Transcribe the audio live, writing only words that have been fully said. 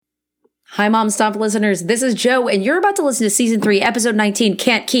Hi, Mom Stomp listeners. This is Joe, and you're about to listen to Season 3, Episode 19,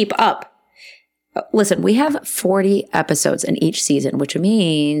 Can't Keep Up. Listen, we have 40 episodes in each season, which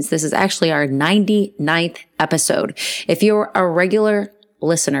means this is actually our 99th episode. If you're a regular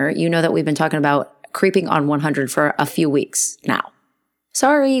listener, you know that we've been talking about creeping on 100 for a few weeks now.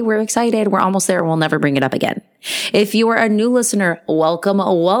 Sorry, we're excited. We're almost there. We'll never bring it up again. If you are a new listener, welcome,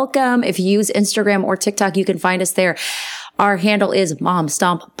 welcome. If you use Instagram or TikTok, you can find us there. Our handle is Mom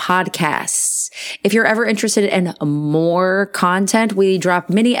Stomp Podcasts. If you're ever interested in more content, we drop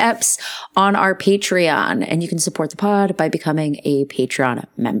mini eps on our Patreon, and you can support the pod by becoming a Patreon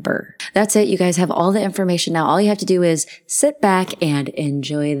member. That's it. You guys have all the information now. All you have to do is sit back and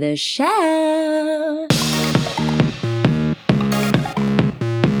enjoy the show.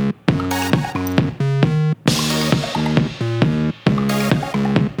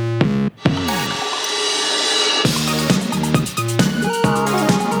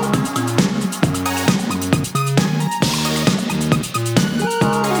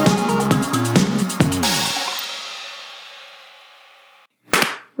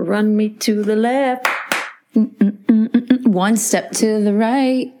 Run me to the left. One step to the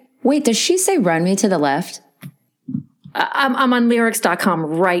right. Wait, does she say run me to the left? I'm on lyrics.com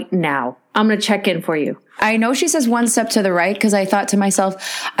right now. I'm going to check in for you. I know she says one step to the right because I thought to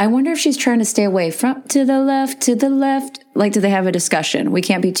myself, I wonder if she's trying to stay away from to the left, to the left. Like, do they have a discussion? We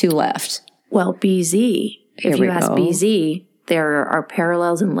can't be too left. Well, BZ, if you ask BZ, there are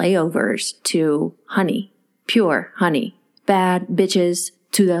parallels and layovers to honey, pure honey, bad bitches.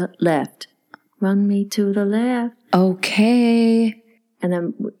 To the left. Run me to the left. Okay. And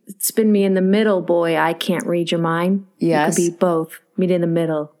then spin me in the middle, boy. I can't read your mind. Yes. You could be both. Meet in the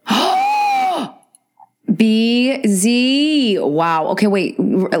middle. BZ. Wow. Okay, wait.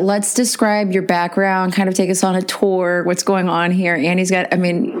 Let's describe your background. Kind of take us on a tour. What's going on here? Annie's got,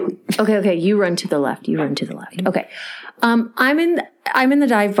 Okay. You run to the left. Okay. I'm in the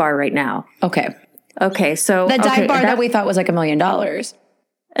dive bar right now. Okay. So the dive bar that we thought was like $1 million.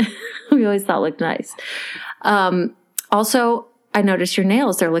 We always thought looked nice. Also, I noticed your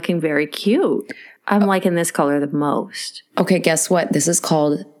nails. They're looking very cute. I'm liking this color the most. Okay, guess what? This is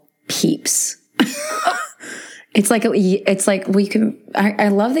called peeps. It's like we can. I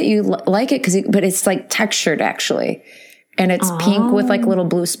love that you like it but it's like textured actually, and it's pink with like little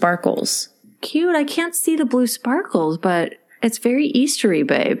blue sparkles. Cute. I can't see the blue sparkles, but it's very Eastery,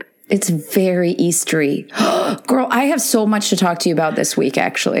 babe. It's very Eastery. Girl, I have so much to talk to you about this week,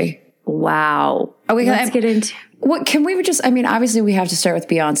 actually. Wow. Let's get into... What can we just... obviously we have to start with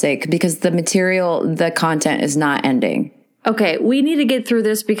Beyonce because the content is not ending. Okay, we need to get through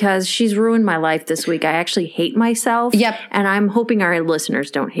this because she's ruined my life this week. I actually hate myself. Yep. And I'm hoping our listeners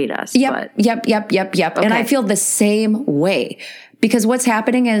don't hate us. Yep. Okay. And I feel the same way because what's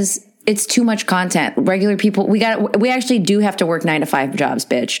happening is... It's too much content. Regular people, we actually do have to work 9 to 5 jobs,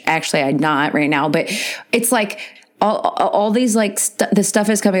 bitch. Actually, I'm not right now, but it's like all these like the stuff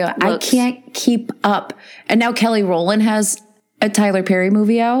is coming out. I can't keep up. And now Kelly Rowland has a Tyler Perry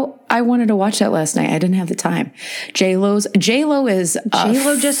movie out. I wanted to watch that last night. I didn't have the time. J-Lo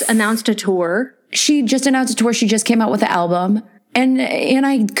just announced a tour. She just announced a tour. She just came out with an album. And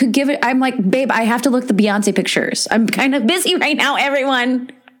I could give it, I'm like, babe, I have to look the Beyonce pictures. I'm kind of busy right now, everyone.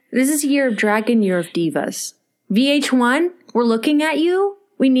 This is Year of Dragon, Year of Divas. VH1, we're looking at you.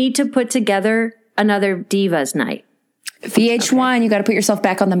 We need to put together another Divas night. VH1, You got to put yourself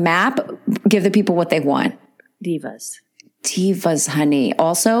back on the map. Give the people what they want. Divas, honey.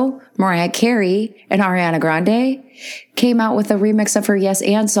 Also, Mariah Carey and Ariana Grande came out with a remix of her Yes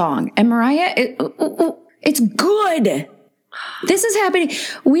and song. And Mariah, it's good. This is happening.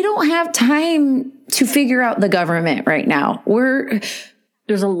 We don't have time to figure out the government right now.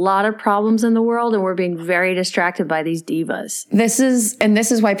 There's a lot of problems in the world, and we're being very distracted by these divas. This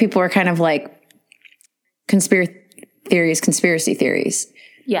is why people are kind of like conspiracy theories.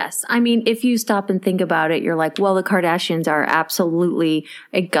 Yes. If you stop and think about it, you're like, well, the Kardashians are absolutely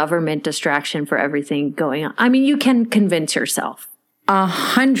a government distraction for everything going on. You can convince yourself.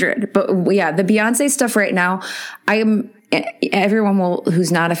 100. But yeah, the Beyonce stuff right now, everyone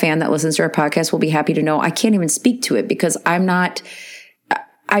who's not a fan that listens to our podcast will be happy to know I can't even speak to it because I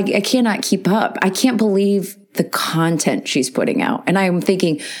cannot keep up. I can't believe the content she's putting out. And I'm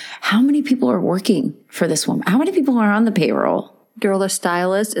thinking, how many people are working for this woman? How many people are on the payroll? Girl, the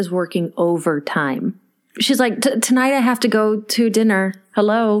stylist is working overtime. She's like, tonight I have to go to dinner.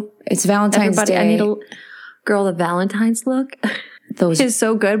 Hello. It's Valentine's Day. I need girl, the Valentine's look is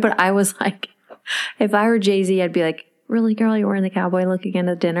so good. But I was like, if I were Jay-Z, I'd be like, really, girl, you're wearing the cowboy look again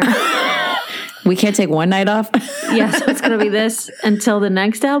at dinner? We can't take one night off? Yeah, so it's going to be this until the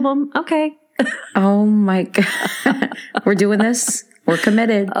next album. Okay. Oh my God. We're doing this. We're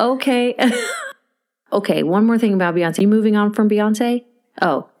committed. Okay. Okay, one more thing about Beyonce. You moving on from Beyonce?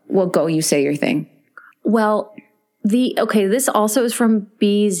 Oh. Well, go. You say your thing. Well, this also is from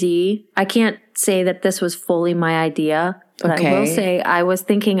BZ. I can't say that this was fully my idea, but I will say I was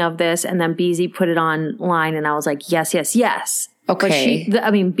thinking of this and then BZ put it online and I was like, yes, yes, yes. Okay. But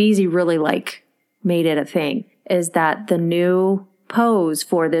BZ really like made it a thing. Is that the new pose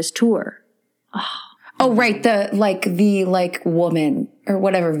for this tour? Oh, right. The woman or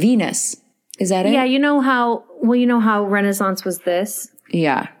whatever, Venus. Is that it? Yeah. You know how Renaissance was this?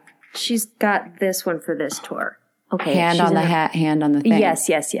 Yeah. She's got this one for this tour. Okay. Hand on the hat, hand on the thing. Yes,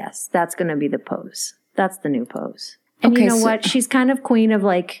 yes, yes. That's going to be the pose. That's the new pose. And you know what? She's kind of queen of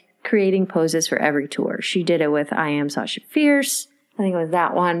like creating poses for every tour. She did it with I Am Sasha Fierce. I think it was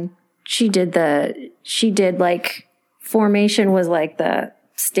that one. She did like formation was like the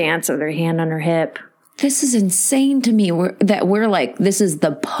stance with her hand on her hip. This is insane to me. We're like, this is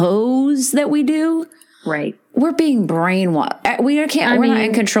the pose that we do. Right. We're being brainwashed. We're not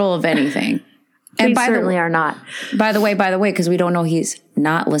in control of anything. And we certainly are not. By the way, because we don't know he's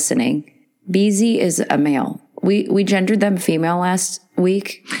not listening, BZ is a male. We gendered them female last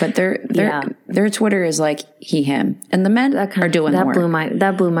week, but their Twitter is like he, him. And the men are doing the work.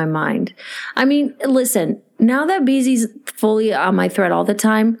 That blew my mind. I mean, listen, now that BZ's fully on my thread all the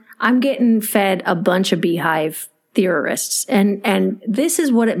time, I'm getting fed a bunch of Beehive theorists. And this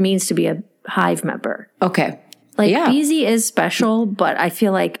is what it means to be a Hive member. Okay. BZ is special, but I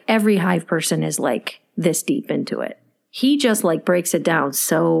feel like every Hive person is like this deep into it. He just like breaks it down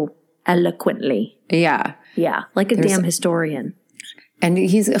so eloquently. Yeah. Yeah. Like a damn historian. And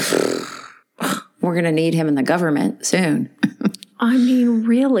we're going to need him in the government soon. I mean,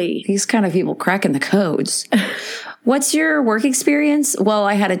 really? These kind of people cracking the codes. What's your work experience? Well,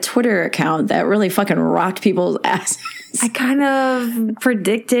 I had a Twitter account that really fucking rocked people's asses. I kind of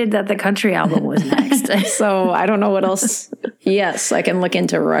predicted that the country album was next. So I don't know what else. Yes, I can look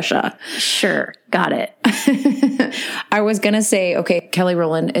into Russia. Sure. Got it. I was going to say, okay, Kelly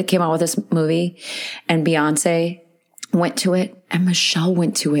Rowland, it came out with this movie and Beyonce went to it and Michelle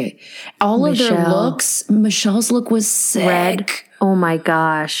went to it. All of their looks, Michelle's look was sick. Red. Oh my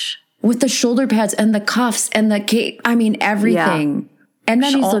gosh. With the shoulder pads and the cuffs and the cape. I mean, everything. Yeah. And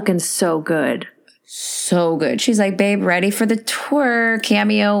then she's looking so good. So good. She's like, babe, ready for the tour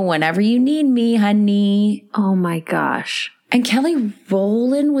cameo whenever you need me, honey. Oh my gosh. And Kelly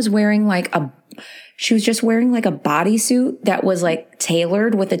Rowland was wearing she was just wearing like a bodysuit that was like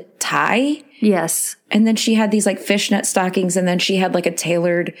tailored with a tie. Yes. And then she had these like fishnet stockings and then she had like a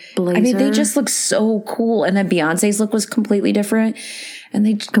tailored blazer. I mean, they just look so cool. And then Beyonce's look was completely different. And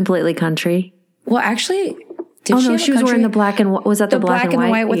they completely country. Well, actually, she was wearing the black and was that the black and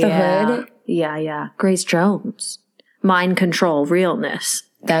white with the hood? Yeah, yeah. Grace Jones. Mind control, realness.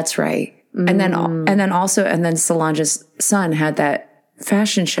 That's right. And then Solange's son had that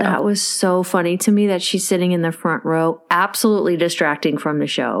fashion show. That was so funny to me that she's sitting in the front row, absolutely distracting from the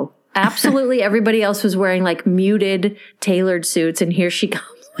show. Absolutely everybody else was wearing like muted tailored suits and here she comes.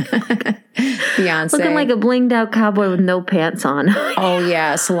 Beyonce. Looking like a blinged out cowboy with no pants on. Oh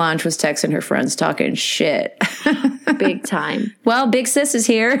yeah, Solange was texting her friends talking shit. Big time. Well, Big Sis is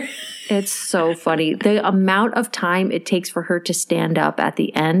here. It's so funny. The amount of time it takes for her to stand up at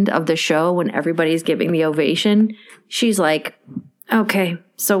the end of the show when everybody's giving the ovation. She's like, okay,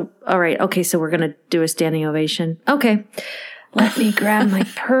 so, all right. Okay, so we're going to do a standing ovation. Okay. Let me grab my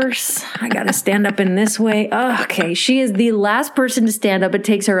purse. I got to stand up in this way. Oh, okay. She is the last person to stand up. It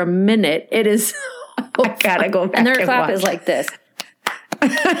takes her a minute. It is. I got to go back and her clap is like this.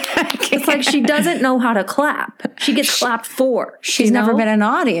 It's like she doesn't know how to clap. She gets clapped for. She's never been an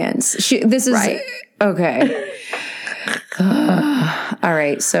audience. This is right. Okay. All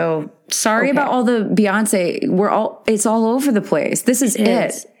right. So sorry about all the Beyonce. It's all over the place. This is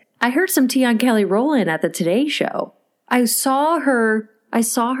it. I heard some tea on Kelly Rowland at the Today Show. I saw her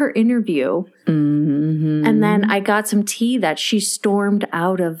interview, and then I got some tea that she stormed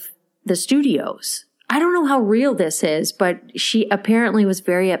out of the studios. I don't know how real this is, but she apparently was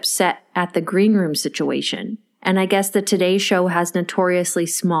very upset at the green room situation. And I guess the Today Show has notoriously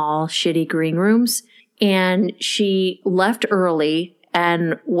small, shitty green rooms. And she left early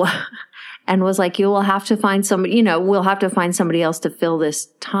and was like, you will have to find somebody, we'll have to find somebody else to fill this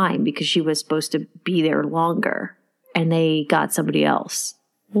time because she was supposed to be there longer. And they got somebody else.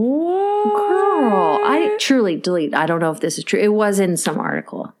 Whoa. Girl, I truly delete. I don't know if this is true. It was in some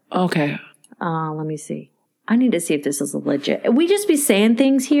article. Okay. Let me see. I need to see if this is legit. We just be saying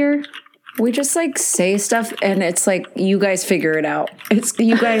things here. We just like say stuff and it's like, you guys figure it out.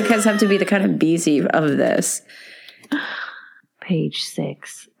 You guys have to be the kind of BZ of this. Page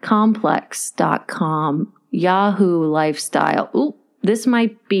 6, complex.com, Yahoo lifestyle. Ooh, this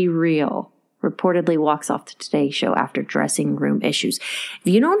might be real. Reportedly walks off the Today Show after dressing room issues.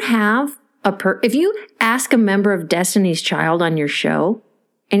 If you don't have if you ask a member of Destiny's Child on your show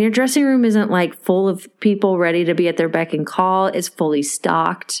and your dressing room isn't like full of people ready to be at their beck and call, it's fully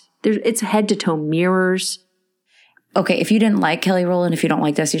stocked. It's head to toe mirrors. Okay, if you didn't like Kelly Rowland, if you don't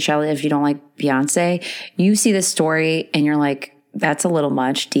like Destiny's Child, if you don't like Beyonce, you see this story and you're like, that's a little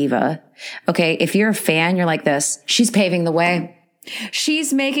much, diva. Okay, if you're a fan, you're like this. She's paving the way.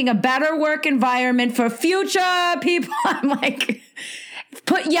 She's making a better work environment for future people. I'm like,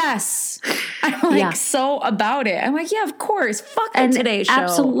 yes. I'm like so about it. I'm like, yeah, of course. Fuck the Today Show.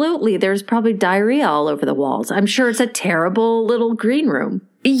 Absolutely. There's probably diarrhea all over the walls. I'm sure it's a terrible little green room.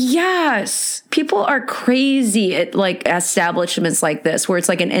 Yes. People are crazy at like establishments like this where it's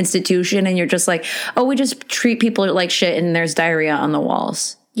like an institution and you're just like, oh, we just treat people like shit and there's diarrhea on the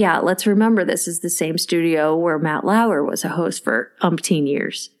walls. Yeah, let's remember this is the same studio where Matt Lauer was a host for umpteen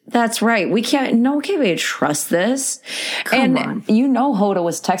years. That's right. We can't really trust this. Come on. You know Hoda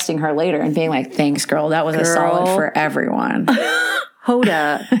was texting her later and being like, thanks, girl. That was a solid for everyone.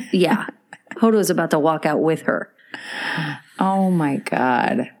 Hoda, yeah. Hoda was about to walk out with her. Oh, my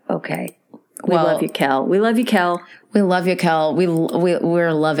God. Okay. We love you, Kel. We love you, Kel. We love you, Kel.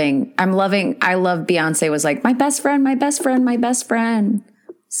 We're loving. I love Beyonce was like, my best friend, my best friend, my best friend.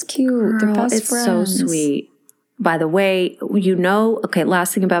 It's cute. Girl, they're best it's friends. So sweet. By the way,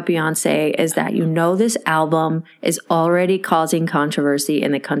 last thing about Beyonce is that this album is already causing controversy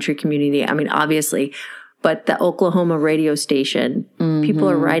in the country community. I mean, obviously, but the Oklahoma radio station, people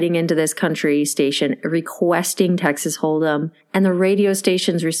are writing into this country station requesting Texas Hold'em. And the radio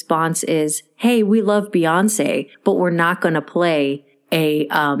station's response is, hey, we love Beyonce, but we're not going to play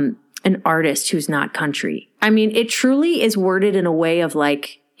an artist who's not country. I mean, it truly is worded in a way of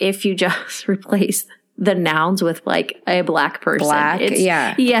like, if you just replace the nouns with like a black person.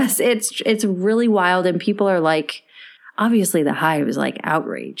 Yes, it's really wild. And people are like, obviously the Hive is like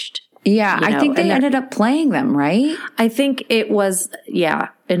outraged. Yeah, I think they ended up playing them, right? I think it was,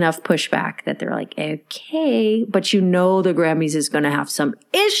 enough pushback that they're like, okay, but the Grammys is going to have some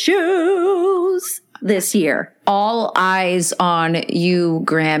issues this year. All eyes on you,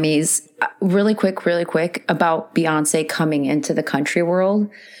 Grammys. Really quick about Beyonce coming into the country world.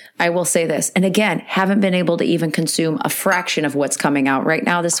 I will say this, and again, haven't been able to even consume a fraction of what's coming out right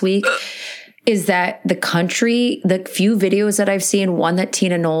now this week, is that the few videos that I've seen, one that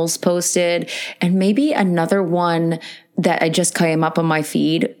Tina Knowles posted, and maybe another one that I just came up on my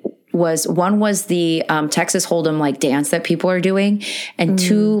feed was the Texas Hold'em like dance that people are doing, and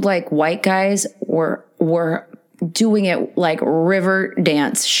two like white guys were doing it like river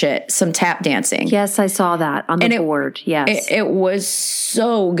dance shit, some tap dancing. Yes, I saw that on the board. Yes. It was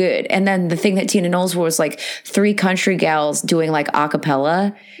so good. And then the thing that Tina Knowles was like 3 country gals doing like a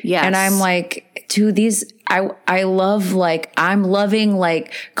cappella. Yes. And I'm like, dude, I love like, I'm loving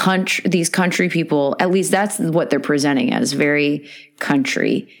like these country people. At least that's what they're presenting as, very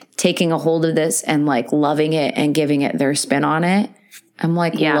country, taking a hold of this and like loving it and giving it their spin on it. I'm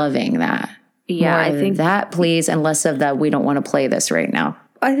like loving that. Yeah, more I think that, please, and less of that. We don't want to play this right now.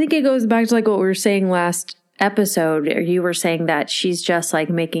 I think it goes back to like what we were saying last episode. You were saying that she's just like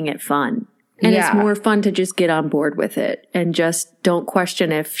making it fun. And it's more fun to just get on board with it and just don't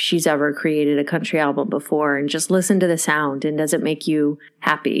question if she's ever created a country album before and just listen to the sound and does it make you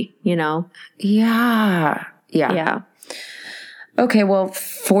happy, Yeah. Okay, well,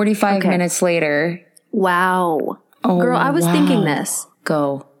 45 minutes later. Wow. Oh, girl, I was thinking this.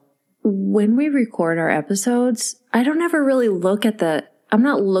 Go. When we record our episodes, I don't ever really I'm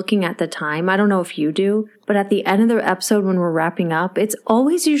not looking at the time. I don't know if you do, but at the end of the episode when we're wrapping up, it's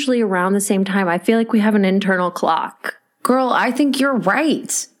always usually around the same time. I feel like we have an internal clock. Girl, I think you're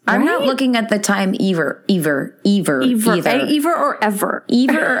right. I'm not looking at the time either or ever.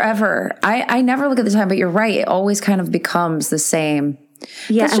 I never look at the time, but you're right. It always kind of becomes the same.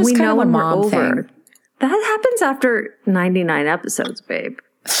 Yeah, and we know when we're over. That happens after 99 episodes, babe.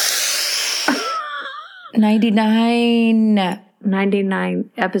 99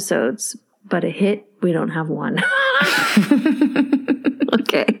 episodes, but a hit, we don't have one.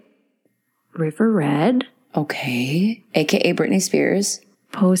 Okay. River Red. Okay. AKA Britney Spears.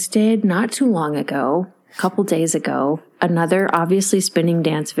 Posted not too long ago, a couple days ago, another obviously spinning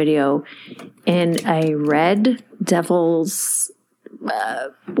dance video in a red devil's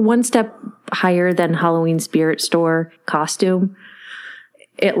one step higher than Halloween Spirit Store costume.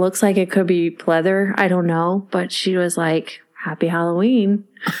 it looks like it could be pleather. I don't know. But she was like, happy Halloween.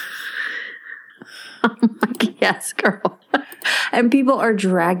 I'm like, yes, girl. And people are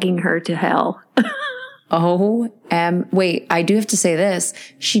dragging her to hell. Wait, I do have to say this.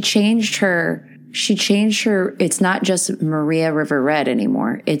 She changed her, it's not just Maria River Red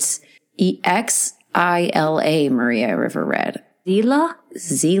anymore. It's Exila Maria River Red.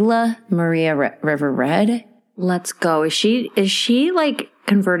 Zila Maria River Red. Let's go. Is she like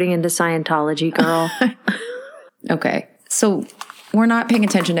converting into Scientology, girl? Okay. So we're not paying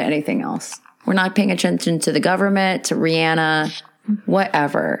attention to anything else. We're not paying attention to the government, to Rihanna,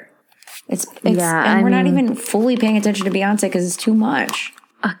 whatever. And we're not even fully paying attention to Beyonce because it's too much.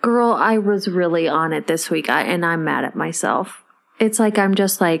 Girl, I was really on it this week, and I'm mad at myself. It's like I'm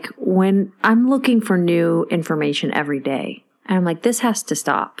just like, when I'm looking for new information every day, and I'm like, this has to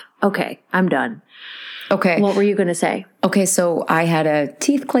stop. Okay, I'm done. Okay. What were you going to say? Okay, so I had a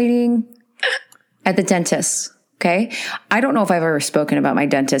teeth cleaning at the dentist. Okay. I don't know if I've ever spoken about my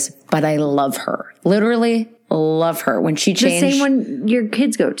dentist, but I love her. Literally love her. When she changed. The same one your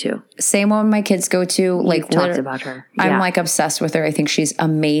kids go to. Same one my kids go to. Like, you've talked about her. Yeah. I'm like obsessed with her. I think she's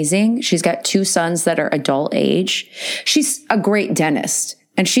amazing. She's got 2 sons that are adult age. She's a great dentist,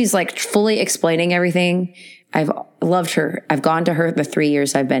 and she's like fully explaining everything. I've loved her. I've gone to her the 3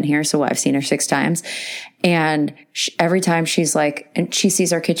 years I've been here. So I've seen her 6 times. And every time she's like, and she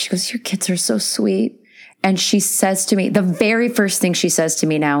sees our kids, she goes, your kids are so sweet. And she says to me, the very first thing she says to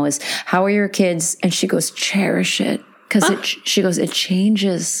me now is, how are your kids? And she goes, cherish it. Cause she goes, it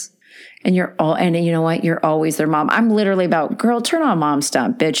changes. And and you know what? You're always their mom. I'm literally about, girl, turn on Mom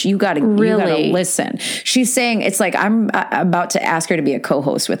Stomp, bitch. You gotta listen. She's saying, it's like, I'm about to ask her to be a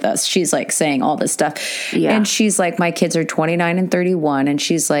co-host with us. She's like saying all this stuff. Yeah. And she's like, my kids are 29 and 31. And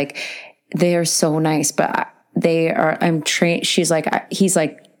she's like, they are so nice, but I'm trained. She's like,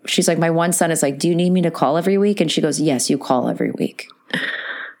 my one son is like, do you need me to call every week? And she goes, yes, you call every week.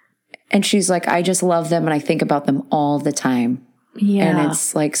 And she's like, I just love them. And I think about them all the time. Yeah. And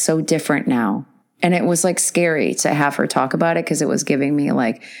it's like so different now. And it was like scary to have her talk about it, because it was giving me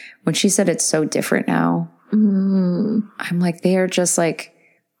like, when she said it's so different now, I'm like, they are just like,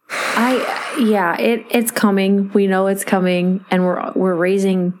 it's coming. We know it's coming, and we're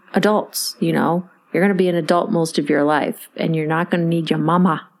raising adults, you know. You're going to be an adult most of your life, and you're not going to need your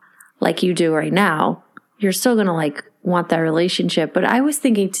mama like you do right now. You're still going to like want that relationship. But I was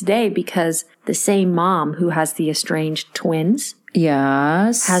thinking today, because the same mom who has the estranged twins,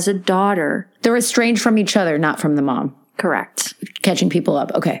 yes, has a daughter. They're estranged from each other, not from the mom. Correct. Catching people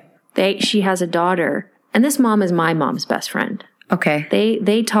up. Okay. She has a daughter, and this mom is my mom's best friend. Okay.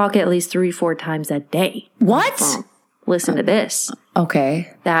 They talk at least 3-4 times a day. What? Listen to this.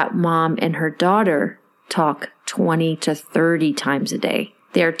 Okay. That mom and her daughter talk 20 to 30 times a day.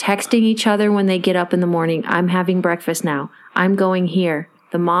 They're texting each other when they get up in the morning. I'm having breakfast now. I'm going here.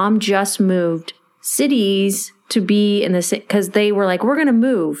 The mom just moved cities to be in the city, because they were like, we're going to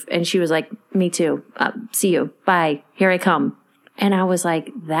move. And she was like, me too. See you. Bye. Here I come. And I was like,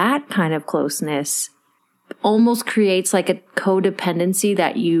 that kind of closeness almost creates like a codependency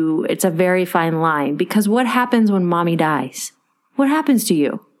it's a very fine line. Because what happens when mommy dies? What happens to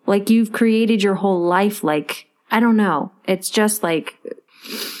you? Like, you've created your whole life. Like, I don't know. It's just like,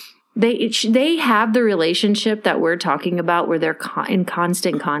 they have the relationship that we're talking about where they're in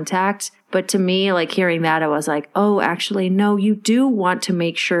constant contact. But to me, like, hearing that, I was like, oh, actually, no, you do want to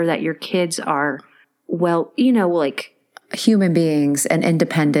make sure that your kids are, well, you know, like, human beings and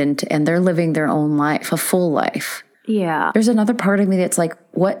independent, and they're living their own life, a full life. Yeah. There's another part of me that's like,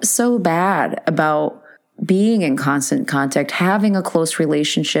 what's so bad about being in constant contact, having a close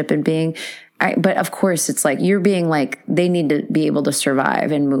relationship, and but of course it's like, you're being like, they need to be able to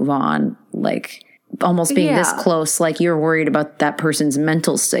survive and move on, like almost being this close, like you're worried about that person's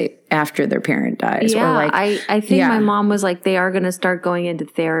mental state after their parent dies. Yeah, or like, I think my mom was like, they are going to start going into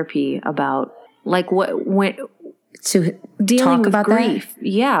therapy about like to dealing talk with about grief. That?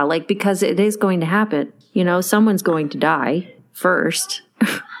 Yeah, like, because it is going to happen. You know, someone's going to die first.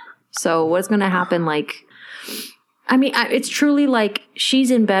 So what's going to happen? Like, I mean, it's truly like,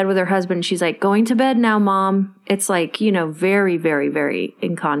 she's in bed with her husband. She's like, going to bed now, Mom. It's like, you know, very, very, very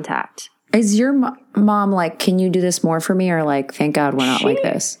in contact. Is your mom like, can you do this more for me? Or like, thank God we're not like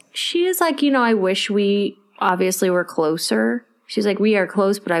this? She is like, you know, I wish we obviously were closer. She's like, we are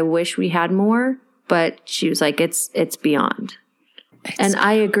close, but I wish we had more. But she was like, it's beyond. And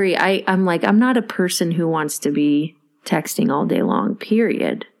I agree. I'm like, I'm not a person who wants to be texting all day long,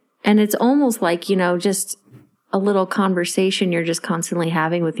 period. And it's almost like, you know, just a little conversation you're just constantly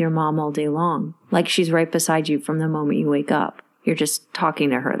having with your mom all day long. Like, she's right beside you from the moment you wake up. You're just talking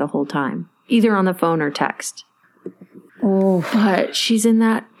to her the whole time, either on the phone or text. Oh, but she's in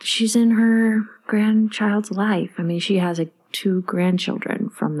her grandchild's life. I mean, she has 2 grandchildren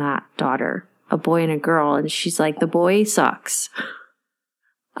from that daughter, a boy and a girl. And she's like, the boy sucks.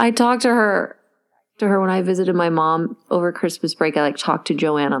 I talked to her when I visited my mom over Christmas break. I talked to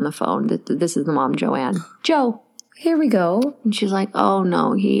Joanne on the phone. This is the mom, Joanne. Joe, here we go. And she's like, oh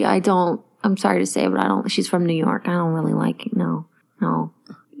no, I'm sorry to say, but she's from New York. I don't really like it. No.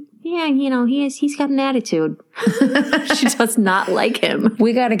 Yeah, he's got an attitude. She does not like him.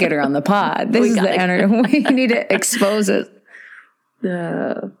 We got to get her on the pod. This is the energy. We need to expose it.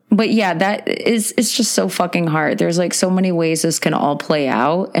 But yeah, it's just so fucking hard. There's so many ways this can all play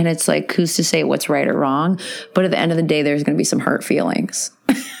out. And it's who's to say what's right or wrong? But at the end of the day, there's going to be some hurt feelings.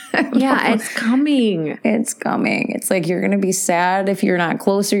 Yeah, it's coming. It's coming. It's you're going to be sad if you're not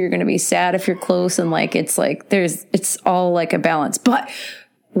closer. You're going to be sad if you're close. And it's all a balance. But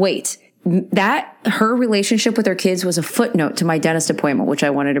wait, her relationship with her kids was a footnote to my dentist appointment, which I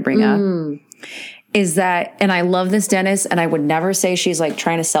wanted to bring up. Is that, and I love this dentist, and I would never say she's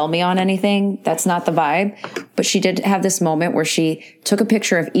trying to sell me on anything. That's not the vibe. But she did have this moment where she took a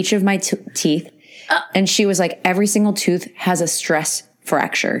picture of each of my teeth, and she was every single tooth has a stress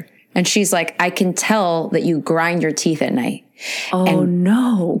fracture. And she's I can tell that you grind your teeth at night. Oh,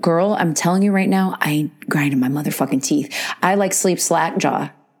 no. Girl, I'm telling you right now, I ain't grinding my motherfucking teeth. I sleep slack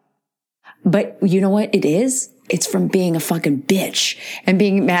jaw. But you know what it is? It's from being a fucking bitch and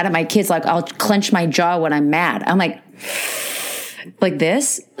being mad at my kids. I'll clench my jaw when I'm mad. I'm like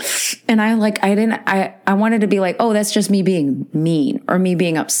this. And I wanted to be oh, that's just me being mean or me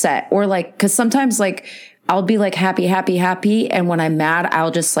being upset or cause sometimes I'll be happy. And when I'm mad,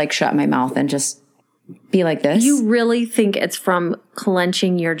 I'll just shut my mouth and just be like this. You really think it's from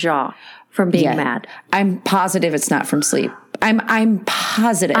clenching your jaw from being mad? I'm positive it's not from sleep. I'm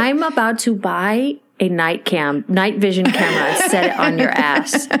positive. I'm about to buy a night vision camera and set it on your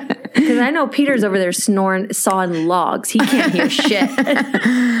ass. Because I know Peter's over there sawing logs. He can't hear shit.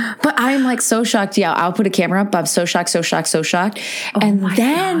 But I'm so shocked. Yeah, I'll put a camera up. I'm so shocked. Oh, and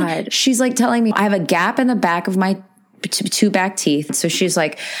then God. She's telling me I have a gap in the back of my 2 back teeth. So she's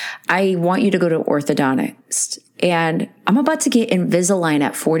I want you to go to orthodontist. And I'm about to get Invisalign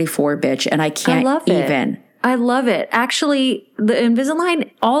at 44, bitch. And I can't even. I love it. Actually, the Invisalign,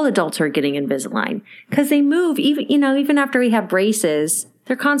 all adults are getting Invisalign because they move. Even after we have braces,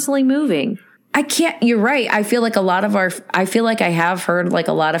 they're constantly moving. I can't, you're right. I feel I feel I have heard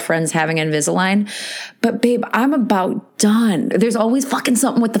a lot of friends having Invisalign, but babe, I'm about done. There's always fucking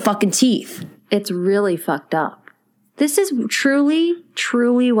something with the fucking teeth. It's really fucked up. This is truly,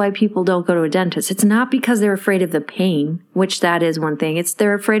 truly why people don't go to a dentist. It's not because they're afraid of the pain, which that is one thing. It's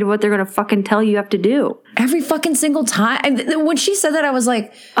they're afraid of what they're going to fucking tell you have to do. Every fucking single time. When she said that, I was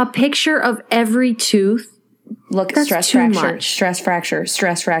like, a picture of every tooth. Look, stress fracture.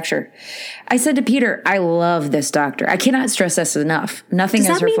 I said to Peter, I love this doctor. I cannot stress this enough. Nothing is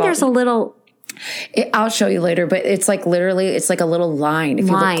her fault. Does that mean there's a little... I'll show you later, but it's literally, it's a little line. If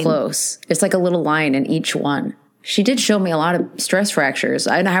you look close, it's a little line in each one. She did show me a lot of stress fractures.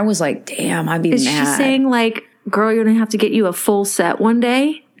 And I was like, damn, I'd be mad. Is she saying girl, you're going to have to get you a full set one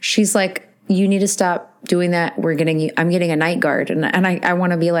day? She's like, you need to stop doing that. I'm getting a night guard. And I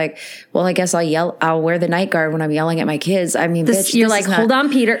want to be well, I guess I'll wear the night guard when I'm yelling at my kids. I mean, bitch, you're hold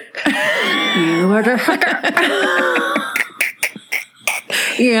on, Peter. You are the hooker.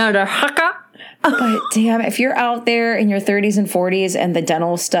 You're the hooker. But damn, if you're out there in your 30s and 40s and the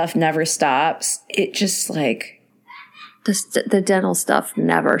dental stuff never stops, it just the dental stuff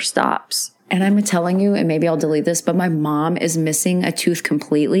never stops. And I'm telling you, and maybe I'll delete this, but my mom is missing a tooth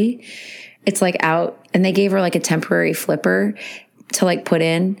completely. It's out, and they gave her a temporary flipper to put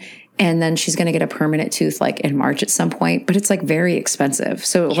in, and then she's going to get a permanent tooth in March at some point, but it's very expensive.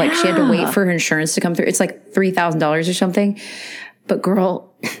 So she had to wait for her insurance to come through. It's $3,000 or something. But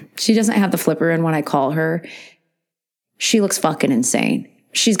girl, she doesn't have the flipper in when I call her. She looks fucking insane.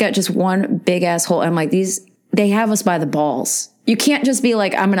 She's got just one big ass hole. I'm they have us by the balls. You can't just be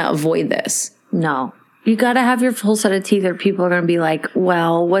I'm going to avoid this. No. You got to have your full set of teeth or people are going to be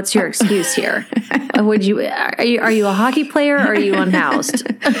well, what's your excuse here? Are you a hockey player or are you unhoused?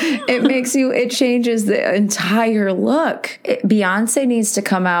 It changes the entire look. Beyonce needs to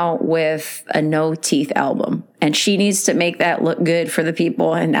come out with a no teeth album and she needs to make that look good for the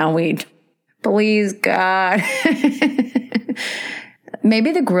people. And now please God.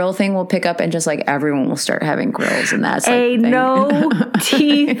 Maybe the grill thing will pick up and just everyone will start having grills and that's a no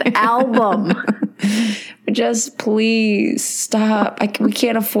teeth album. Just please stop. We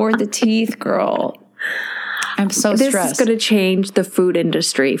can't afford the teeth, girl. I'm so this stressed. This is going to change the food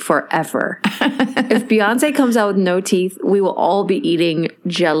industry forever. If Beyonce comes out with no teeth, we will all be eating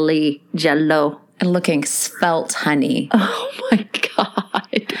jello. And looking svelte, honey. Oh my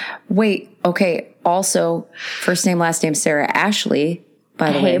God. Wait, okay. Also, first name, last name, Sarah Ashley,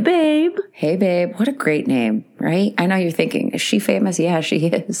 by the way. Hey, babe. Hey, babe. What a great name, right? I know you're thinking, is she famous? Yeah, she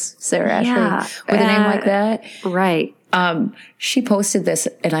is. Sarah Ashley. With a name like that. Right. She posted this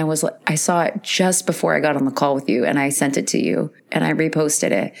and I saw it just before I got on the call with you and I sent it to you and I reposted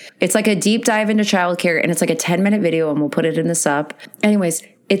it. It's like a deep dive into childcare and it's like a 10-minute video and we'll put it in the sub. Anyways,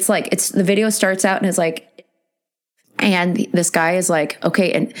 the video starts out and it's like, and this guy is like,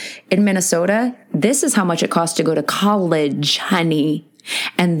 okay, and in Minnesota, this is how much it costs to go to college, honey.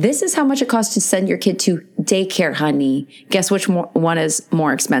 And this is how much it costs to send your kid to daycare, honey. Guess which one is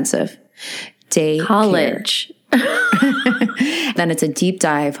more expensive? Daycare. College. Then it's a deep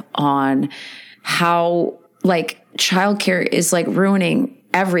dive on how like childcare is like ruining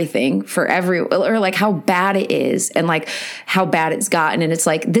everything for or like how bad it is and like how bad it's gotten. And it's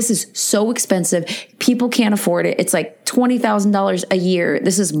like, this is so expensive. People can't afford it. It's like $20,000 a year.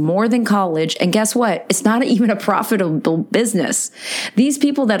 This is more than college. And guess what? It's not even a profitable business. These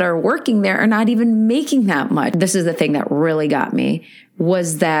people that are working there are not even making that much. This is the thing that really got me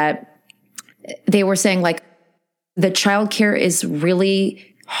was that they were saying like the childcare is really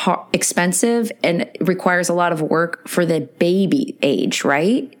expensive and requires a lot of work for the baby age,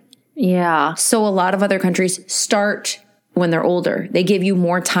 right? Yeah. So a lot of other countries start when they're older. They give you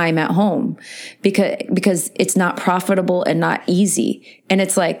more time at home because it's not profitable and not easy. And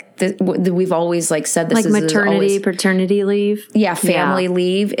it's like we've always like said this like maternity, paternity leave. Yeah, family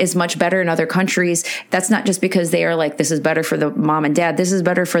leave is much better in other countries. That's not just because they are like, this is better for the mom and dad. This is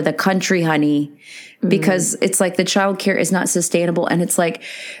better for the country, honey. Because it's like the childcare is not sustainable. And it's like,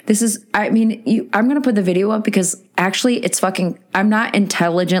 I'm going to put the video up because actually it's I'm not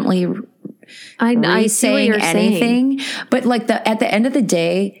intelligently I see what you're anything, saying. but like at the end of the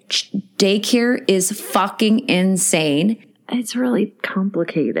day, daycare is fucking insane. It's really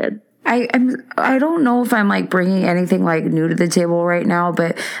complicated. I don't know if I'm like bringing anything like new to the table right now,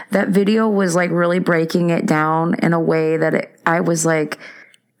 but that video was like really breaking it down in a way that I was like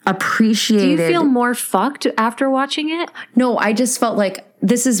appreciated. Do you feel more fucked after watching it? No, I just felt like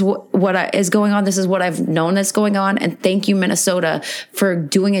this is what is going on. This is what I've known that's going on. And thank you, Minnesota, for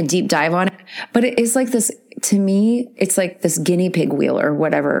doing a deep dive on it. But it is like this, to me, it's like this guinea pig wheel or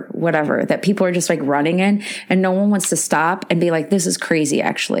whatever, that people are just like running in and no one wants to stop and be like, this is crazy,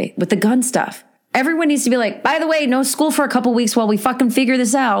 actually, with the gun stuff. Everyone needs to be like, by the way, no school for a couple weeks while we fucking figure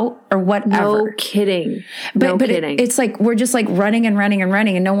this out or whatever. No kidding. But kidding. It's like, we're just like running and running and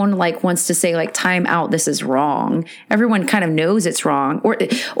running and no one like wants to say like, time out, this is wrong. Everyone kind of knows it's wrong. Or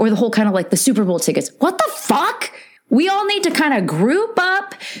the whole kind of like the Super Bowl tickets. What the fuck? We all need to kind of group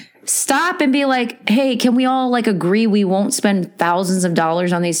up, stop and be like, hey, can we all like agree we won't spend thousands of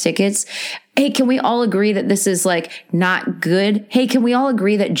dollars on these tickets? Hey, can we all agree that this is like not good? Hey, can we all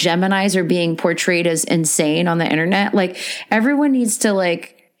agree that Geminis are being portrayed as insane on the internet? Like everyone needs to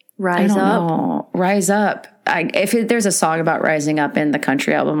like rise up. If there's a song about rising up in the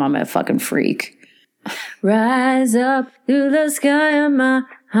country album, I'm a fucking freak. Rise up to the sky of my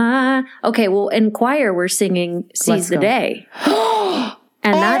heart. Okay, well, in choir, we're singing Seize the Day.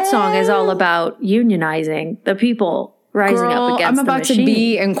 And that song is all about unionizing the people rising up against the machine. I'm about to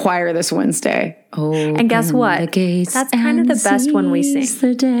be in choir this Wednesday. And guess what? That's kind of the best one we sing.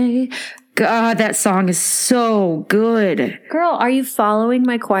 The day. God, that song is so good. Girl, are you following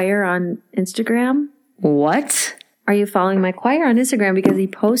my choir on Instagram? What? Are you following my choir on Instagram? Because he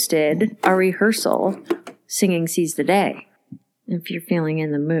posted a rehearsal singing Seize the Day. If you're feeling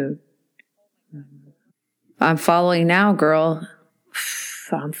in the mood. I'm following now, girl.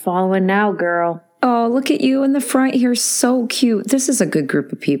 I'm following now, girl. Oh, look at you in the front here. So cute. This is a good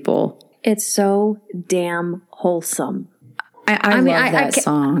group of people. It's so damn wholesome. I love that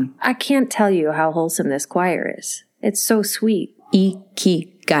song. I can't tell you how wholesome this choir is. It's so sweet.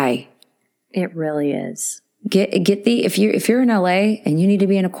 Ikigai. It really is. If you're in LA and you need to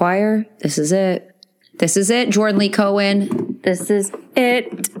be in a choir, this is it. This is it, Jordan Lee Cohen. This is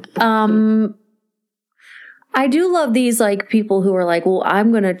it. I do love these like people who are like, well,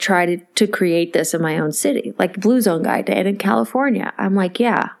 I'm going to try to create this in my own city. Like Blue Zone guy did in California. I'm like,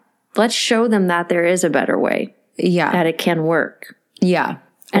 yeah, let's show them that there is a better way. Yeah. That it can work. Yeah.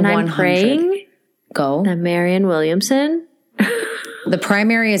 And 100. I'm praying that Marianne Williamson. The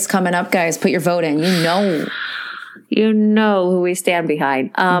primary is coming up, guys. Put your vote in. You know who we stand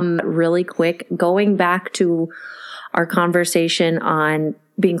behind. Really quick, going back to our conversation on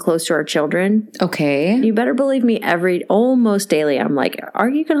being close to our children. Okay. You better believe me, almost daily, I'm like, are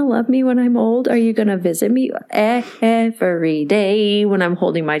you going to love me when I'm old? Are you going to visit me? Every day when I'm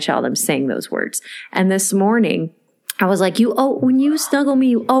holding my child, I'm saying those words. And this morning, I was like, when you snuggle me,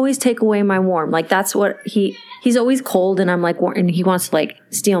 you always take away my warm. Like, that's what he's always cold. And I'm like, and he wants to like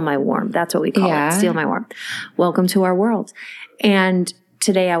steal my warm. That's what we call it. Steal my warm. Welcome to our world. And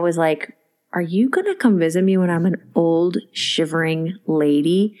today I was like, are you going to come visit me when I'm an old shivering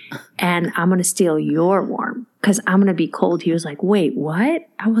lady and I'm going to steal your warm because I'm going to be cold? He was like, wait, what?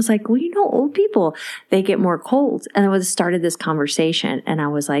 I was like, well, old people, they get more colds. And I started this conversation and I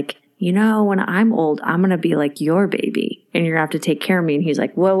was like, when I'm old, I'm going to be like your baby and you're going to have to take care of me. And he's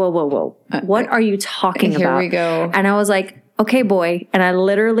like, whoa. What are you talking about? Here we go. And I was like, okay, boy. And I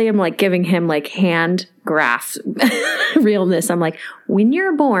literally am like giving him like hand graph realness. I'm like, when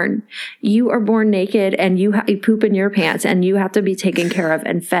you're born, you are born naked and you poop in your pants and you have to be taken care of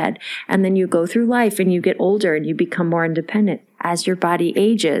and fed. And then you go through life and you get older and you become more independent. As your body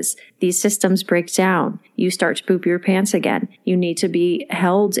ages, these systems break down. You start to poop your pants again. You need to be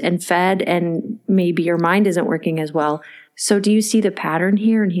held and fed and maybe your mind isn't working as well. So do you see the pattern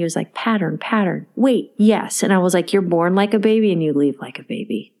here? And he was like, pattern. Wait, yes. And I was like, you're born like a baby and you leave like a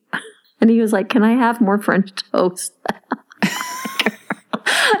baby. And he was like, can I have more French toast?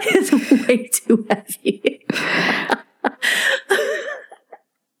 It's way too heavy.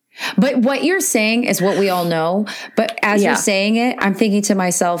 But what you're saying is what we all know. But as you're saying it, I'm thinking to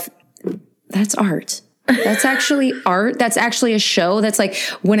myself, that's art. That's actually art. That's actually a show. That's like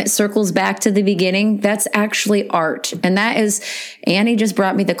when it circles back to the beginning, that's actually art. And that is, Annie just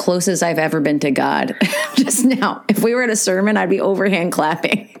brought me the closest I've ever been to God just now. If we were at a sermon, I'd be overhand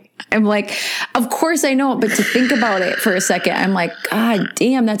clapping. I'm like, of course I know it, but to think about it for a second, I'm like, God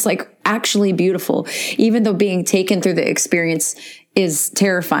damn, that's like actually beautiful. Even though being taken through the experience is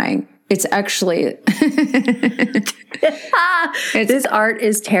terrifying. It's actually, this art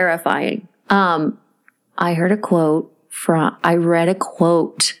is terrifying. I read a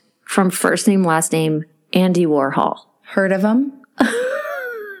quote from first name, last name, Andy Warhol. Heard of him?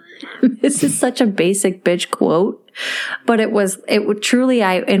 This is such a basic bitch quote, but it would truly,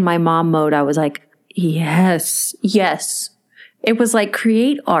 in my mom mode, I was like, yes. It was like,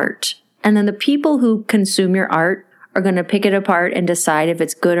 create art. And then the people who consume your art are going to pick it apart and decide if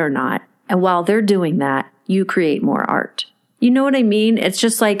it's good or not. And while they're doing that, you create more art. You know what I mean? It's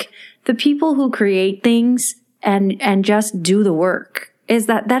just like the people who create things and just do the work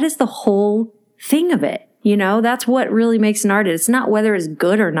that is the whole thing of it. That's what really makes an artist. It's not whether it's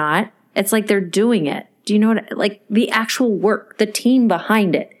good or not. It's like they're doing it. Do you know like the actual work, the team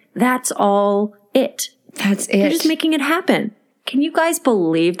behind it. That's all it. That's it. They're just making it happen. Can you guys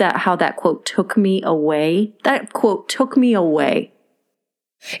believe how that quote took me away? That quote took me away.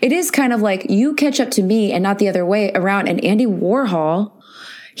 It is kind of like you catch up to me and not the other way around. And Andy Warhol,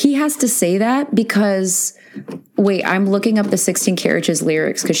 he has to say that because, wait, I'm looking up the 16 Carriages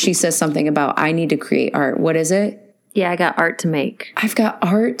lyrics because she says something about I need to create art. What is it? Yeah, I got art to make. I've got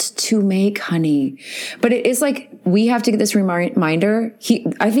art to make, honey. But it is like we have to get this reminder.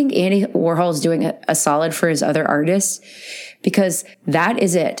 I think Andy Warhol is doing a solid for his other artists because that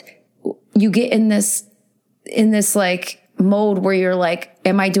is it. You get in this like mode where you're like,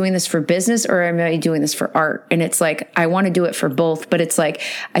 am I doing this for business or am I doing this for art? And it's like, I want to do it for both, but it's like,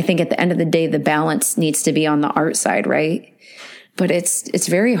 I think at the end of the day, the balance needs to be on the art side, right? But it's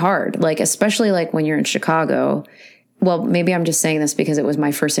very hard. Like, especially like when you're in Chicago. Well, maybe I'm just saying this because it was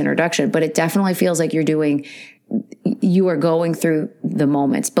my first introduction, but it definitely feels like you are going through the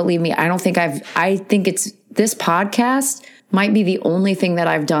moments. Believe me, I think this podcast might be the only thing that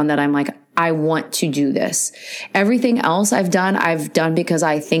I've done that I'm like, I want to do this. Everything else I've done because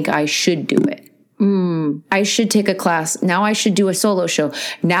I think I should do it. I should take a class. Now I should do a solo show.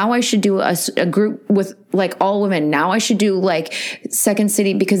 Now I should do a group with like all women. Now I should do like Second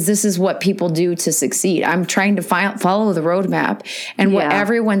City because this is what people do to succeed. I'm trying to follow the roadmap. And what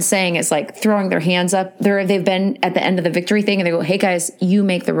everyone's saying is like throwing their hands up. They've been at the end of the victory thing and they go, hey guys, you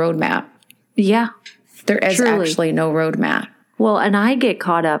make the roadmap. Yeah. There is actually no roadmap. Well, and I get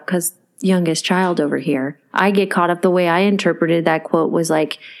caught up because youngest child over here, I get caught up the way I interpreted that quote was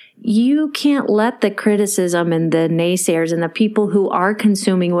like, you can't let the criticism and the naysayers and the people who are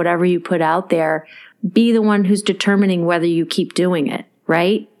consuming whatever you put out there be the one who's determining whether you keep doing it,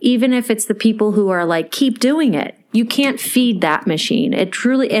 right? Even if it's the people who are like, keep doing it. You can't feed that machine.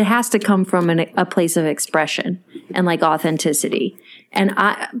 It has to come from a place of expression and like authenticity. And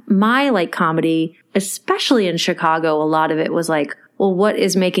my like comedy, especially in Chicago, a lot of it was like, well, what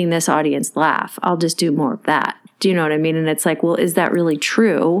is making this audience laugh? I'll just do more of that. Do you know what I mean? And it's like, well, is that really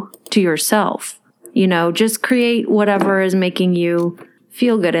true to yourself? You know, just create whatever is making you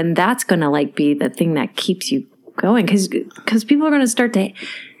feel good. And that's going to like be the thing that keeps you going. Cause people are going to start to,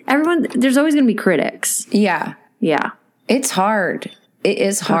 there's always going to be critics. Yeah. Yeah. It's hard. It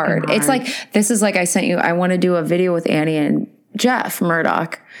is hard. It's like, this is like I sent you, I want to do a video with Annie and Jeff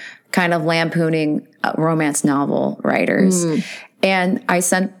Murdoch, kind of lampooning romance novel writers. And I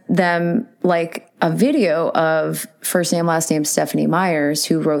sent them like a video of first name, last name Stephanie Myers,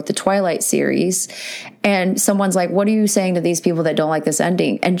 who wrote the Twilight series. And someone's like, what are you saying to these people that don't like this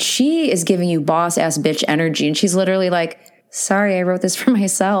ending? And she is giving you boss ass bitch energy. And she's literally like, sorry, I wrote this for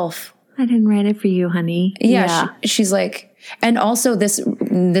myself. I didn't write it for you, honey. Yeah. She's like, and also this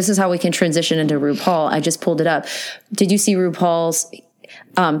is how we can transition into RuPaul. I just pulled it up. Did you see RuPaul's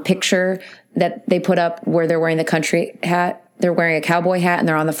picture that they put up where they're wearing the country hat? They're wearing a cowboy hat and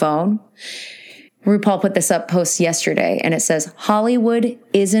they're on the phone. RuPaul put this up post yesterday and it says, Hollywood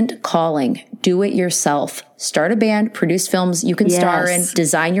isn't calling. Do it yourself. Start a band, produce films you can star in,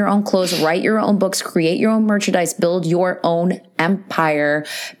 design your own clothes, write your own books, create your own merchandise, build your own empire,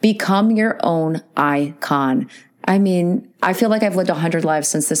 become your own icon. I mean, I feel like I've lived 100 lives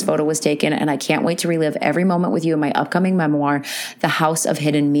since this photo was taken, and I can't wait to relive every moment with you in my upcoming memoir, The House of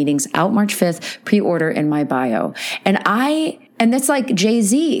Hidden Meanings, out March 5th, pre-order in my bio. And that's like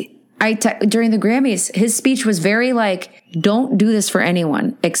Jay-Z. During the Grammys, his speech was very like, don't do this for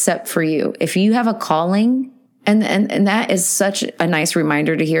anyone except for you. If you have a calling, and that is such a nice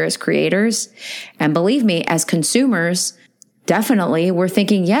reminder to hear as creators. And believe me, as consumers, definitely we're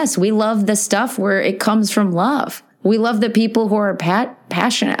thinking, yes, we love the stuff where it comes from love. We love the people who are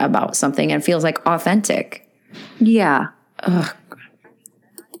passionate about something and feels like authentic. Yeah. Ugh.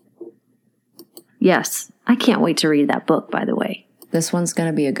 Yes. I can't wait to read that book, by the way. This one's going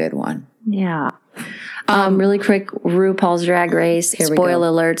to be a good one. Yeah. Really quick, RuPaul's Drag Race. Spoiler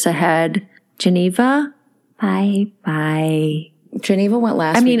alerts ahead. Geneva. Bye. Geneva went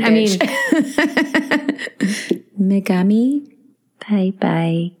last week. I mean, Megami.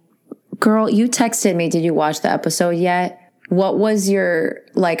 Bye. Girl, you texted me. Did you watch the episode yet? What was your,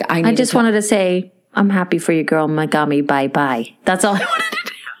 like, I just wanted to say, I'm happy for you, girl. Megami, bye. That's all I wanted to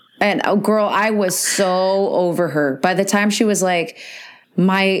do. And girl, I was so over her. By the time she was like,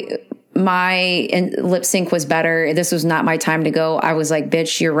 my lip sync was better. This was not my time to go. I was like,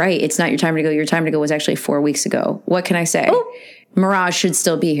 bitch, you're right. It's not your time to go. Your time to go was actually 4 weeks ago. What can I say? Oh. Mirage should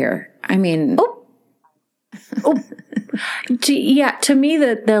still be here. I mean. Yeah, to me,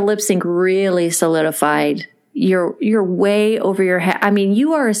 the lip sync really solidified. You're way over your head. I mean,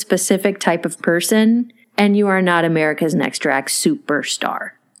 you are a specific type of person, and you are not America's Next Drag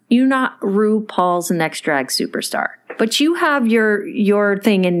Superstar. You're not RuPaul's Next Drag Superstar. But you have your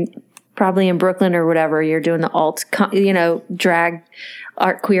thing probably in Brooklyn or whatever. You're doing the alt, drag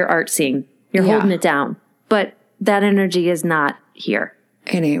art, queer art scene. You're holding it down. But that energy is not here.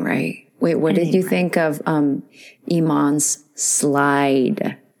 It ain't right. Wait, what did you think of Iman's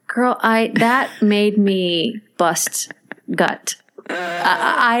slide? Girl, that made me bust gut.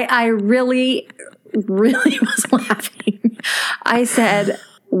 I really, really was laughing. I said,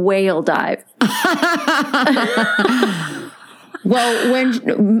 whale dive. Well,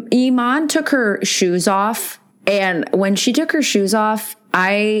 when Iman took her shoes off, and when she took her shoes off,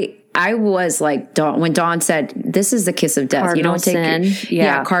 I was like, when Dawn said, this is the kiss of death. Cardinal sin.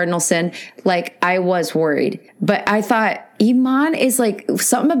 Cardinal sin. Like, I was worried. But I thought, Iman is like,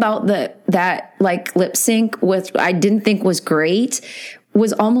 something about that like lip sync I didn't think was great,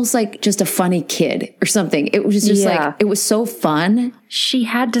 was almost like just a funny kid or something. It was just like, it was so fun. She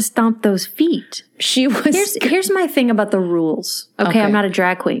had to stomp those feet. She was. Here's my thing about the rules. Okay. I'm not a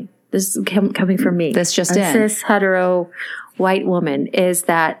drag queen. This is coming from me. This just a cis, hetero, white woman, is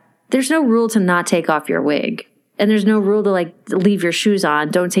that there's no rule to not take off your wig. And there's no rule to like leave your shoes on.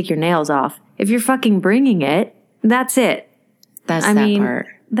 Don't take your nails off. If you're fucking bringing it, that's it. That's that part.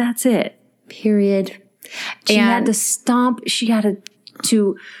 That's it. Period. She had to stomp. She had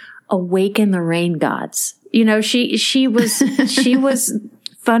to awaken the rain gods. You know, she was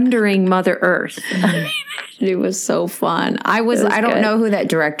thundering Mother Earth. It was so fun. I don't know who that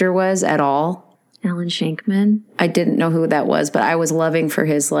director was at all. Alan Shankman. I didn't know who that was, but I was loving for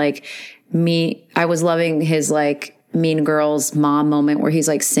his I was loving his Mean Girls mom moment where he's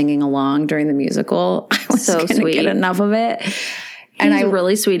like singing along during the musical. I was so sweet. Get enough of it. And he's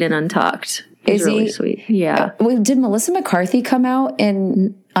really sweet and untucked. He's really sweet. Yeah. Did Melissa McCarthy come out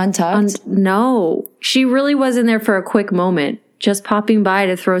in Untucked? No. She really was in there for a quick moment. just popping by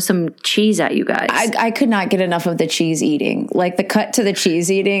to throw some cheese at you guys. I could not get enough of the cheese eating. Like the cut to the cheese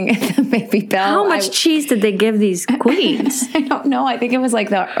eating at the Baby Bell. How much cheese did they give these queens? I don't know. I think it was like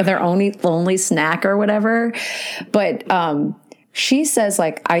their only snack or whatever. But she says,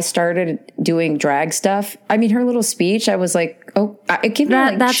 like, I started doing drag stuff. I mean, her little speech, I was like, oh, it gave me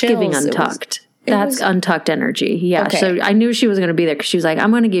like that's chills. giving Untucked. That's Untucked energy. Yeah. Okay. So I knew she was going to be there because she was like,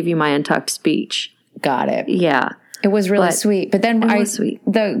 I'm going to give you my Untucked speech. Got it. Yeah. It was really sweet. But then sweet.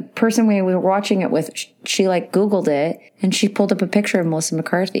 The person we were watching it with, she like Googled it and she pulled up a picture of Melissa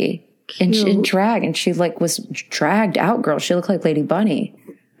McCarthy in drag. And she like was dragged out, girl. She looked like Lady Bunny.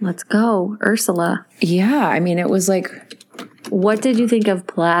 Let's go. Ursula. Yeah. I mean, it was like. What did you think of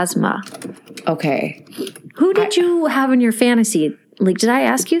Plasma? Okay. Who did you have in your fantasy? Like, did I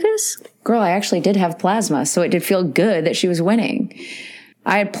ask you this? Girl, I actually did have Plasma, so it did feel good that she was winning.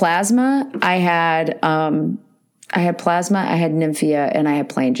 I had Plasma, I had Plasma, I had Nymphia, and I had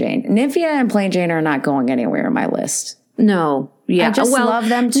Plain Jane. Nymphia and Plain Jane are not going anywhere on my list. No. Yeah. I just love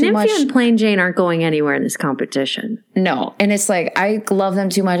them too much. Nymphia and Plain Jane aren't going anywhere in this competition. No. And it's like, I love them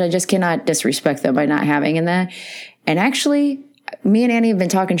too much. I just cannot disrespect them by not having in that. And actually, me and Annie have been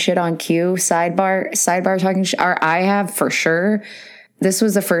talking shit on Q, sidebar talking shit, or I have for sure. This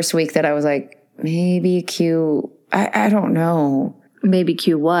was the first week that I was like, maybe Q, I don't know. Maybe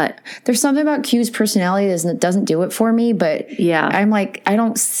Q what? There's something about Q's personality that doesn't do it for me, but yeah, I'm like, I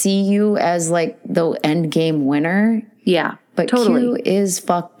don't see you as like the end game winner. Yeah, but totally. Q is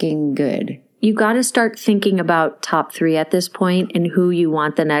fucking good. You got to start thinking about top 3 at this point and who you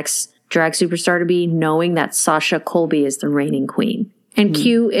want the next drag superstar to be, knowing that Sasha Colby is the reigning queen. And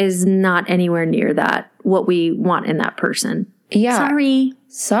Q is not anywhere near that, what we want in that person. Yeah.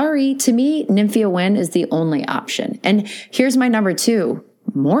 Sorry. To me, Nymphia Wynn is the only option. And here's my number 2,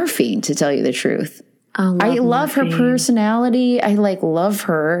 Morphine, to tell you the truth. I love her personality. I like love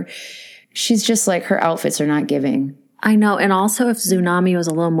her. She's just like, her outfits are not giving. I know. And also if Tsunami was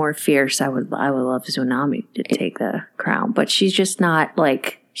a little more fierce, I would love Tsunami to take the crown. But she's just not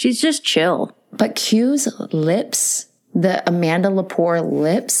like, she's just chill. But Q's lips, the Amanda Lepore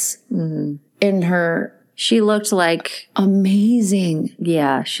lips in her. She looked like. Amazing.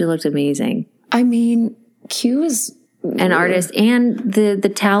 Yeah, she looked amazing. I mean, Q is. An artist. And the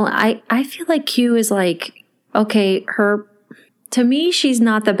talent. I feel like Q is like, okay, to me, she's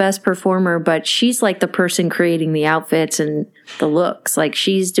not the best performer, but she's like the person creating the outfits and the looks. Like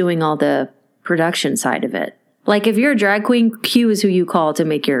she's doing all the production side of it. Like if you're a drag queen, Q is who you call to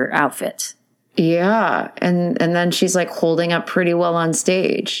make your outfits. Yeah. And then she's like holding up pretty well on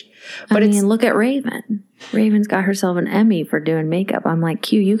stage. But look at Raven. Raven's got herself an Emmy for doing makeup. I'm like,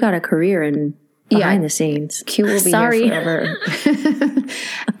 Q, you got a career in behind the scenes. Q will be here forever.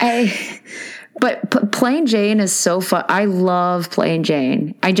 But Plain Jane is so fun. I love Plain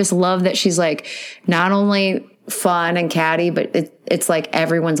Jane. I just love that she's like not only fun and catty, but it's like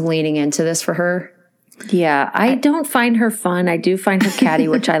everyone's leaning into this for her. Yeah, I don't find her fun. I do find her catty,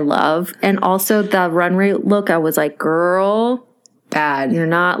 which I love. And also the runway look, I was like, girl, bad. You're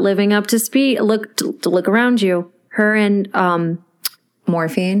not living up to speed. Look around you. Her and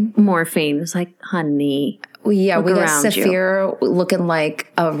Morphine. It's like, honey. Yeah, we got Saphira looking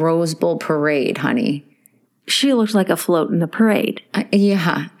like a Rose Bowl parade, honey. She looked like a float in the parade.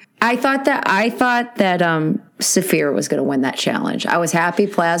 Yeah. I thought that Saphira was going to win that challenge. I was happy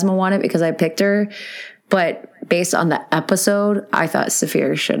Plasma won it because I picked her, but based on the episode, I thought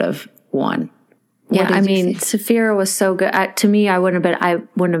Saphira should have won. Saphira was so good. To me, I wouldn't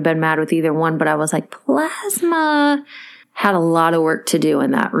have been mad with either one, but I was like, Plasma had a lot of work to do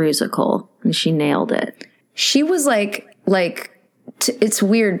in that musical, and she nailed it. She was it's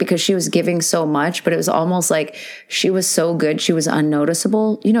weird because she was giving so much, but it was almost like she was so good. She was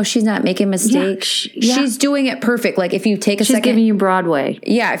unnoticeable. You know, she's not making mistakes. She's doing it perfect. Like if you take a second. She's giving you Broadway.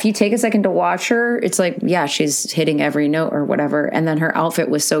 Yeah. If you take a second to watch her, it's like, yeah, she's hitting every note or whatever. And then her outfit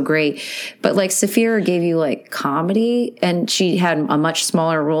was so great. But like Saphira gave you like comedy and she had a much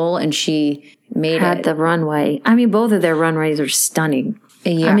smaller role and she had the runway. I mean, both of their runways are stunning.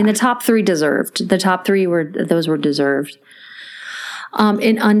 Yeah. I mean, the top 3 deserved. The top 3 were deserved.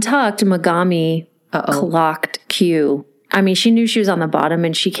 In Untucked, Megami clocked Q. I mean, she knew she was on the bottom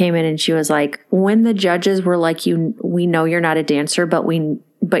and she came in and she was like, when the judges were like, we know you're not a dancer, but you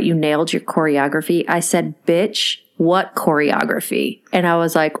nailed your choreography. I said, bitch, what choreography? And I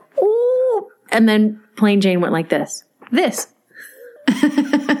was like, ooh. And then Plain Jane went like this.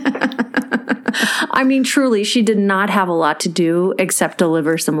 I mean, truly, she did not have a lot to do except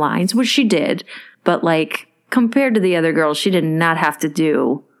deliver some lines, which she did. But like, compared to the other girls, she did not have to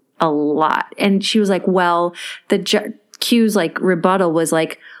do a lot. And she was like, well, Q's like rebuttal was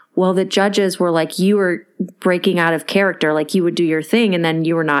like, well, the judges were like, you were breaking out of character, like you would do your thing and then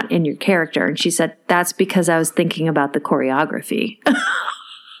you were not in your character. And she said, that's because I was thinking about the choreography.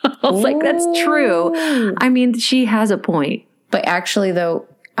 I was like, that's true. I mean, she has a point. But actually, though,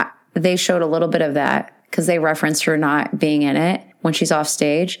 they showed a little bit of that because they referenced her not being in it. When she's off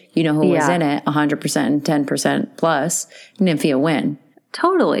stage, you know who was in it, 100% and 10% plus, Nymphia Wynn.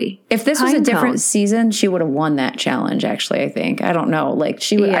 Totally. If this was a different season, she would have won that challenge, actually, I think. I don't know. Like,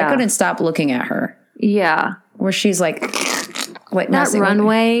 she would, I couldn't stop looking at her. Yeah. Where she's like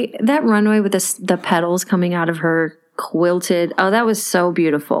that runway with the petals coming out of her quilted. Oh, that was so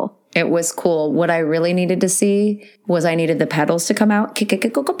beautiful. It was cool. What I really needed to see was I needed the petals to come out. And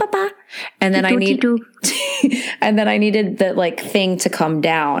then I needed the like thing to come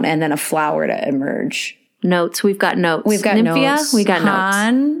down and then a flower to emerge. Notes. We've got notes. Nymphia, notes. We got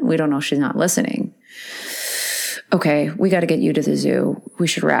notes. We don't know if she's not listening. Okay. We got to get you to the zoo. We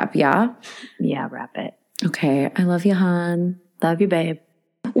should wrap. Yeah? Yeah, wrap it. Okay. I love you, Han. Love you, babe.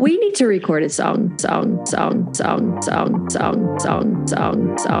 We need to record a song.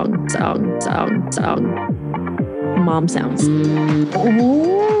 Mom sounds.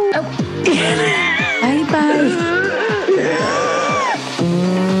 Oh. Bye.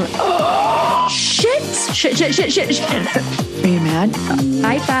 Shit. Are you mad?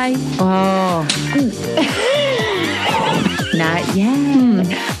 Bye. Oh. Not yet.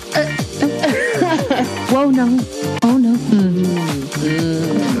 Whoa, no. Oh, no.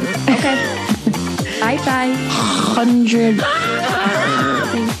 Okay. Bye. 100.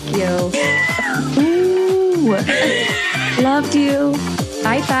 Thank you. Ooh. Loved you.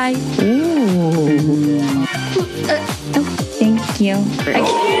 Bye. Ooh. Thank you.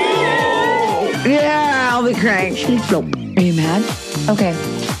 Yeah, I'll be crying. Are you mad? Okay.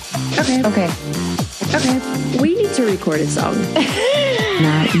 We need to record a song.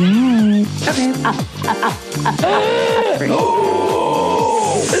 Not yet. Okay.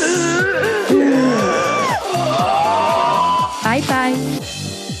 Bye.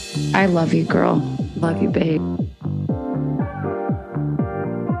 I love you, girl. Love you, babe.